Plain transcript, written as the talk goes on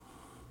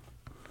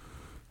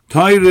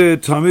Taire,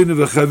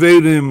 Talmidim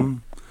v'Chaverim,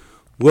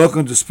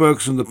 welcome to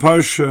Sparks from the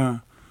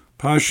Parsha,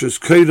 Parsha's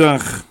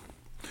Keirach.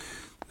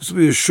 This will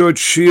be a short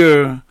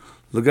shir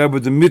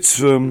regarding the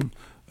mitzvah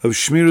of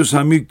Shmiras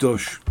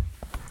HaMikdash.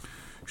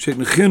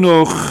 Shtein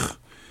Chinuch,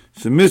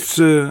 it's a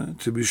mitzvah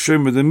to be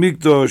shomer the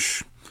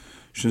Mikdash,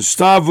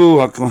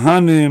 Shenstavu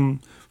HaKohanim,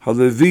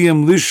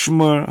 HaLeviim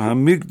Lishmar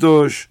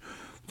HaMikdash,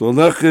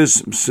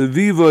 L'Oleches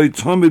M'Sevivoi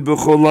Tamid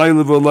B'chol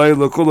Laila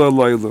V'Laila Kol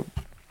HaLaila.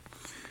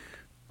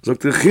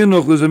 Sagt der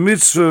Chinuch, there's a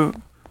mitzvah,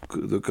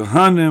 the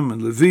Kohanim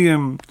and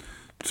Leviim,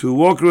 to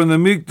walk around the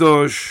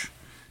Mikdash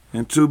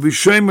and to be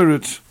shomer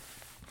it.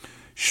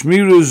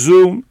 Shmira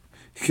zu,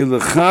 ki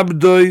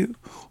lechabdoi,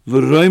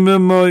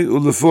 l'roimemoi,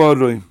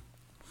 u'lefoaroi.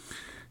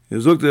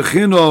 Sagt der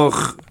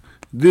Chinuch,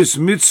 this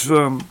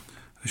mitzvah,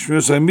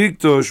 Shmiras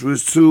HaMikdash,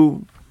 was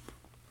to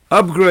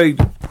upgrade,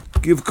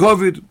 give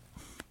kavod,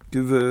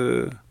 give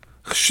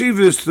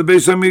chshivas to the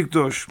Beis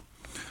HaMikdash.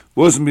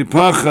 Wasn't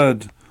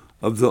mipachad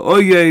of the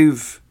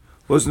oyev,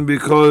 wasn't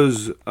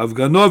because of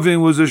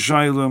Ganovin was a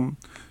shaylam,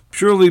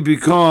 purely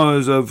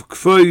because of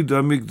Kvoid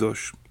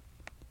HaMikdash.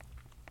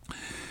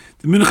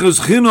 The Minchas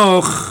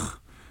Chinuch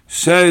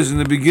says in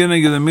the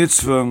beginning of the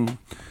mitzvah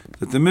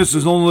that the mitzvah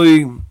is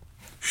only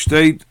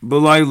state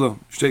belayla,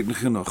 state in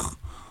Chinuch.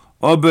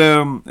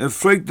 Aber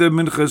fragt the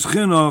Minchas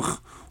Chinuch,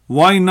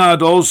 why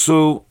not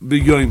also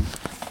b'yoyim?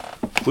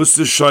 What's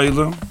the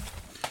shayla?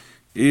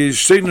 Is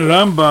state in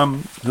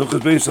Rambam, Hilchos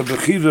Beis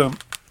HaBechira,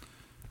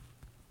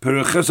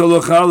 Pereches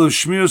Alochal of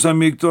Shmiras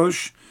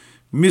HaMikdash,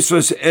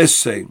 Mitzvahs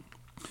Essay.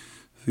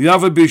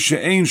 V'yavad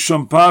b'she'ein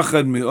shom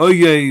pachad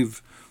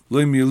mi'oyev,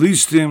 lo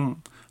mi'listim,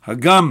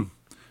 Hagam,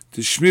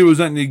 the Shmir was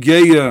not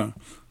negeya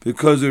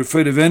because they're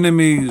afraid of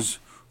enemies,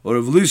 or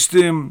of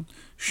listim,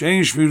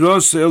 she'ein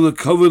shmiras ele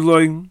kavod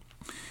loim,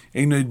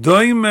 ein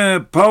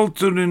edaime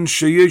palterin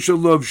sheyesh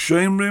alav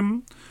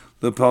shemrim,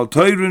 the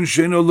palterin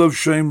she'ein alav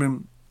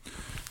shemrim.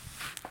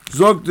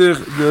 Zogt the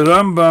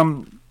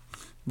Rambam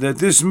that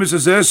this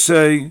mitzvah's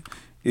essay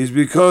is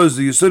because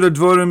the Yesod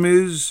HaDvarim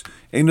is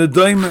ein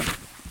edaime.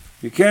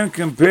 You can't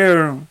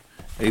compare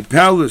a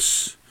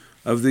palace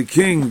of the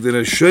king that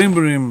has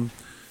shemrim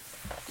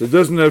that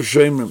doesn't have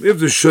shemrim. If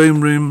the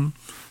shemrim,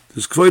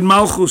 there's kvoid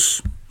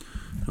malchus.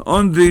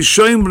 On the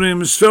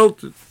shemrim is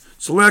felt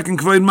it's lacking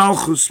kvoid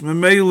malchus.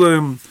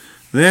 Memela,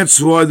 that's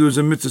why there was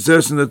a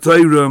mitzvah in the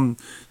Torah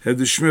had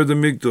the shmir the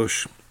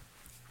mikdash.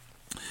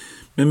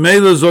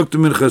 Memela zogt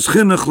Minchas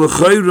Chinuch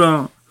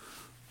l'chayra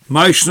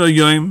ma'ishna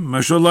yom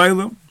ma'ishna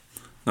layla.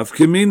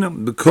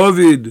 Nafkemina the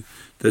kavod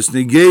that's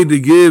negay to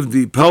give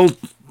the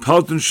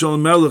palton shel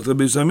melech the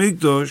Beis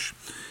HaMikdash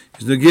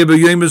is negay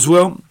b'yom as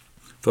well.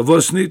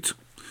 Favos nit.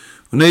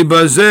 Unei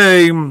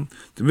bazei,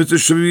 the mitzvah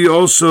should be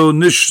also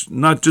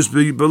not just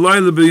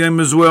belayla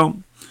b'yom as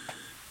well.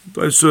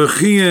 By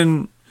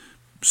Sorchian,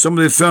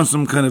 somebody found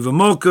some kind of a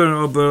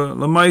mocker, but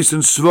lamais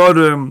and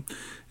svarim,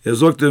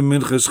 as looked at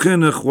Minchas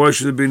Chinuch, why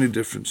should there be any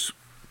difference?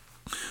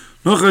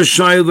 Noch a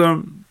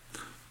shayla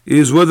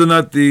is whether or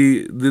not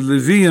the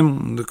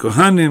Leviim, the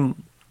Kohanim,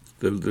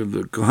 the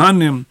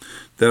Kohanim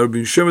that are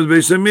being shomer the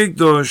Beis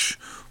HaMikdash,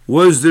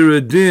 was there a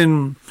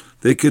din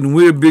they can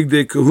wear big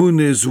day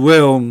kahuna as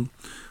well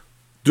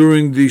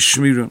during the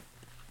Shmira.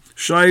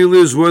 Shail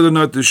is whether or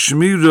not the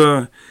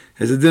Shmira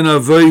has a din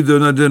Aveda or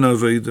not din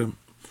Aveda.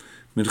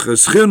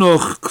 Minchas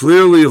Chinuch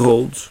clearly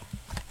holds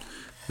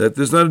that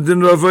there's not a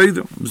din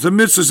Aveda. It's a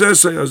mitzvah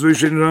essay, as we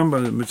say in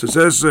Rambam, a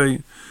mitzvah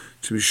essay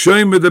to be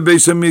shomer the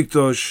Beis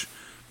HaMikdash,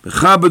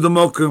 mechabed the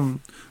mokum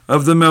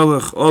of the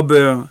Melech,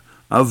 Ober,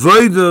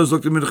 Aveda is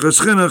like the Minchas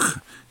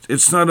Chinuch,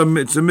 it's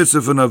a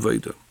mitzvah for an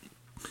Aveda.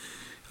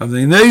 Of the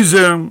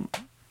Nezer,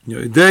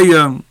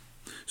 Yedeya,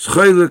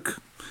 Schailik,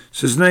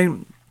 it's his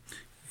name.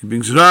 He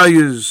brings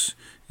rayas.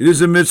 It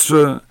is a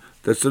mitzvah.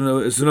 It's an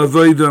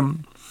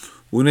avodah.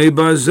 Unei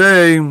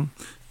bazei,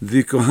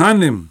 the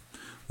Kohanim,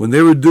 when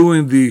they were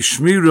doing the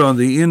shmira on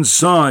the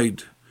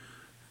inside,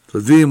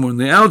 Levim on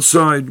the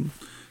outside,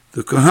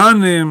 the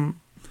Kohanim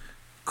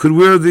could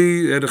wear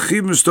the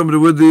to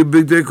wear the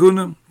big day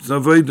kuna. It's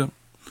an avodah.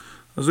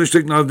 As I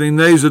take now the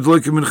nezer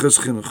like Minchas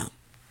Chinuch.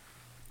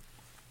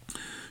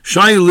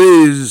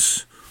 Shail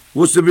is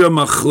what's the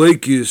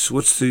machlekes?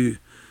 What's the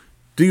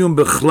Diyum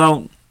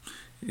Bechlal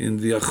in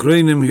the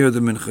Achreinim here, the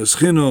Minchas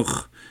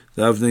Chinuch,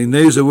 the Avnei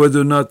Nezer,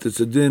 whether or not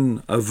it's a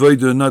din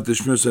Aveda or not the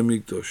Shmiras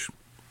HaMikdash.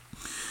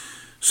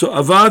 So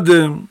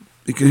Avada,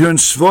 you can hear in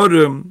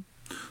Svarim,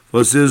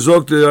 was there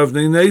Zok the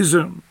Avnei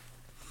Nezer.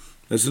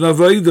 That's an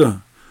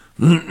Aveda.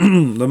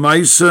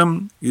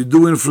 Lamaisa, you're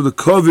doing it for the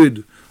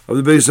kavod of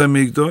the Beis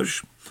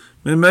HaMikdash.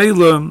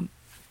 Memela,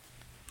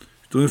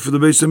 doing it for the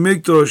Beis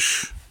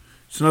HaMikdash.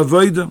 It's an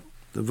Aveda.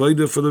 The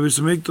Aveda for the Beis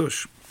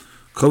HaMikdash.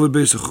 Kavod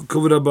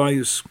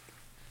Abayis.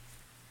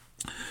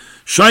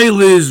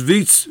 Shail is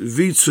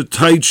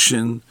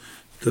Vitzuteitchen,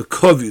 the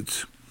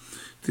Kavod.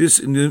 This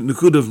in the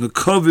Nikud of the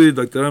Kavod,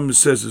 like the Rambam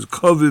says, is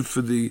Kavod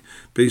for the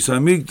Beis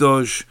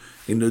HaMikdash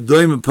in the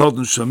Doim and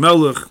Palton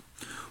Shamelech.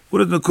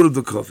 What is the Nikud of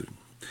the Kavod?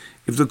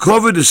 If the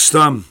Kavod is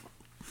Stam,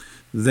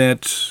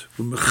 that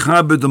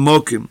Mechabed the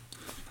Mokim,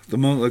 the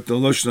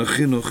Lashon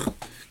HaChinuch,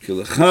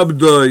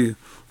 Kilachabdoi,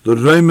 the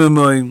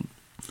Reimemai.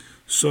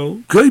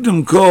 So,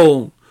 Kedem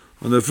Kol,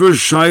 on the first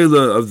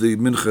Shaila of the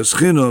Minchas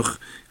Chinuch,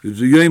 is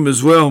the Yom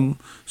as well,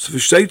 so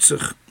versteht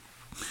sich.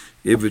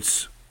 If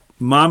it's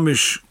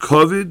Mamish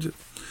Kovid,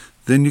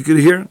 then you can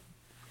hear.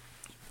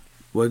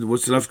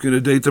 What's the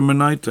Nafkir daytime or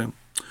nighttime?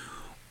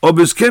 Ob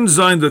es can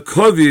sein the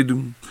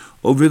Kovid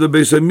over the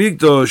Beis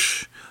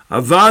HaMikdash,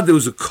 Avad, there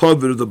was a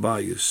Kovid of the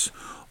bias.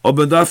 Ob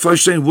man darf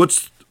verstehen,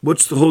 what's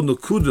the whole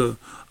Nakuda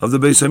of the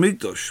Beis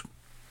HaMikdash?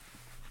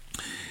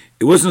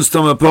 It wasn't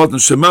Stam apart in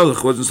Shemelech,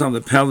 it wasn't Stam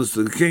the palace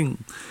of the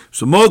king.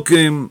 So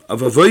Mokim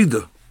of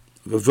Avodah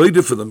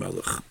for the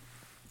Melech.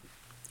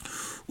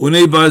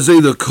 Unei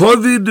Bazei the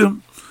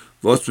Kovid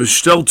was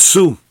bestellt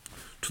zu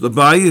to the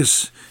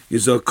bias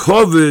is a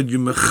Kovid, you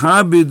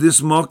mechabid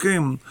this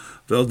Mokim,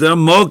 well their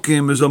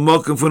Mokim is a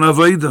Mokim from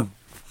Avodah.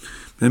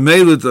 They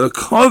made it a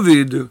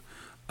Kovid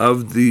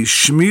of the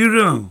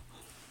Shmira,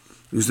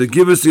 is to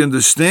give us the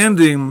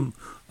understanding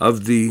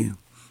of the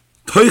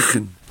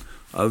Teuchen,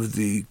 of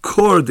the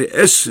core, the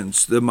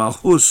essence, the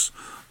Malchus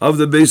of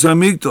the Beis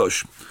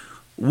HaMikdash.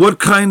 What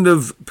kind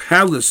of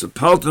palace, a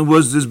palton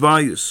was this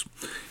bias?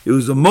 It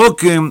was the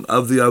Mokim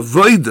of the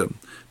Avodah.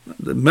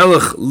 The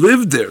Melech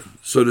lived there,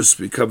 so to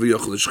speak.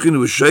 Kaviyachal, the Shechina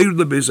was shared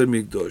the Beis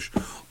HaMikdash.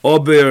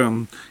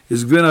 Ober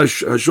is given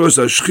Hashos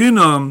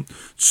HaShechina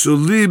to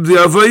live the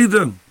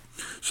Avodah.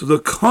 So the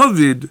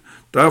Kovid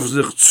darf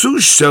sich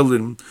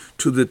zustellen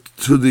to the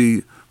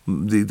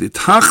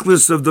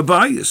Tachlis of the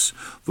bias,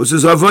 was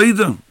his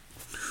Avodah.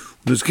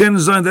 Das kann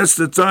sein, that's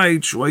the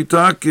Taich, why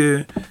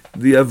Take,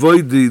 the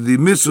avoid the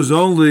mitzvah was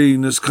only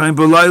in this kind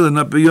of Laila,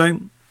 not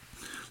beyond.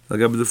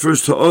 Like the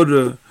first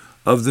order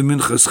of the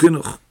Minchas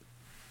Chinuch.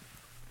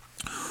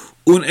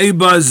 Un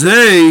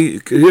Ebazei, you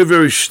can hear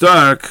very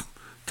stark,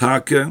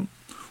 Take,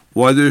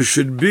 why there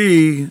should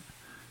wear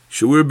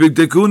a big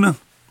tekuna.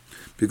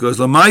 Because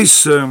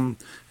Lamaisa,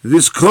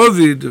 this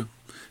COVID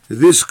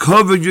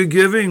you're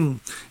giving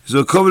is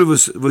a COVID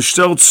was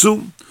stellt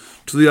zu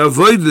to the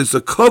Avodah. It's a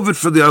COVID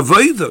for the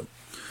Avodah.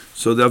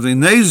 So the Avnei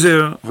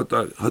Nezer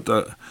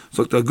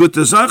sagt a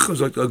gute Sache,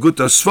 sagt a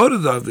gute Sfora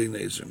the Avnei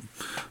Nezer.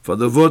 For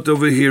the word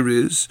over here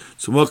is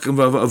so welcome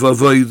of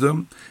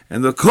Avodah,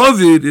 and the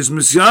COVID is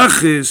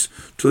Mesiachis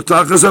to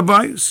Tachas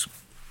Abayis.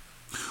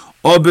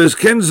 Obes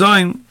ken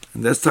sein,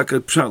 and that's Taka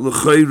Pshat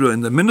L'Chayra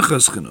in the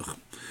Minchas Chinuch.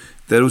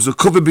 There was a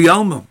COVID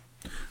Bialma.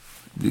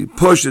 The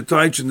Posh, the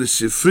Taich, and the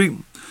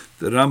Sifri,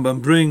 the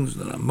Rambam brings,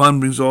 the Ramban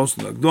brings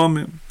also, the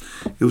Akdomim.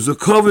 It was a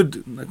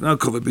COVID, like not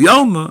COVID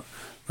Bialma,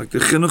 like the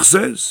Chinuch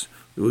says.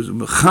 It was a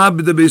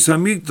Mechab the Beis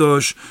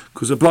HaMikdash,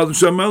 because a part of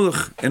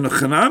Shamelech, and a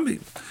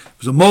Chanami. It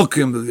was a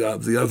Mokim of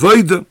the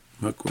Avodah.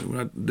 We're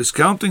not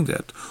discounting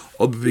that.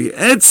 Or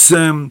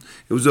B'etzem,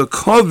 it was a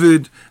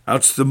COVID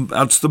out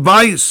the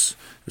bias.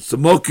 It's the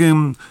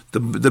Mokim, the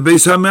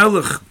Beis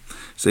HaMelech.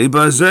 Say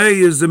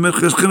Bazei is the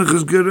Minchas Chinuch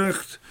is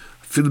gerecht.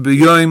 Fil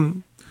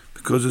B'yoim,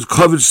 because it's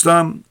COVID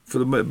stam for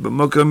the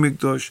Mokim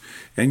Mikdash,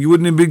 and you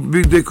wouldn't be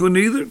big dekun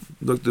either,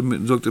 Dr.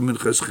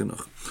 Minchas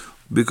Chinuch.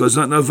 Because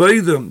not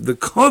Avodah, the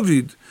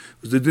COVID,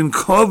 they didn't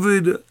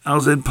COVID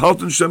as in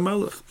Palton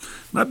Shamelech.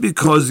 Not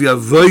because the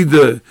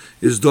Avodah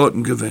is dort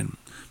and given.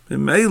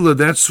 In Meila,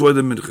 that's why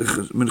the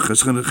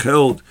Minchas Chinuch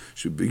held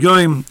should be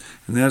Yom,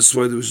 and that's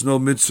why there was no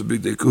mitzvah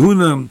big day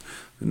kahuna.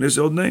 And there's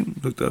old name,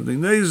 Dr. Avnei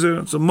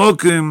Nezer, it's a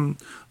Mokim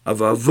of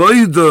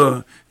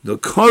Avodah, the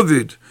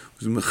COVID,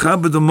 was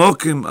Mechabed the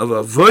Mokim of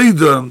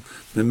Avodah,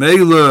 the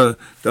Meila,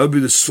 that would be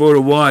the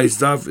Sfora why, it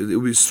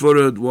would be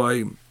Sfora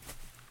why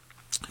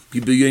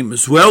Yibiyim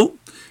as well,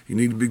 you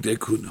need a big day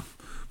kuna.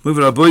 Move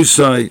Rabbi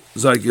Sai,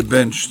 Zay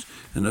gebenched,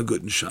 and a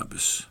good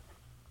Shabbos.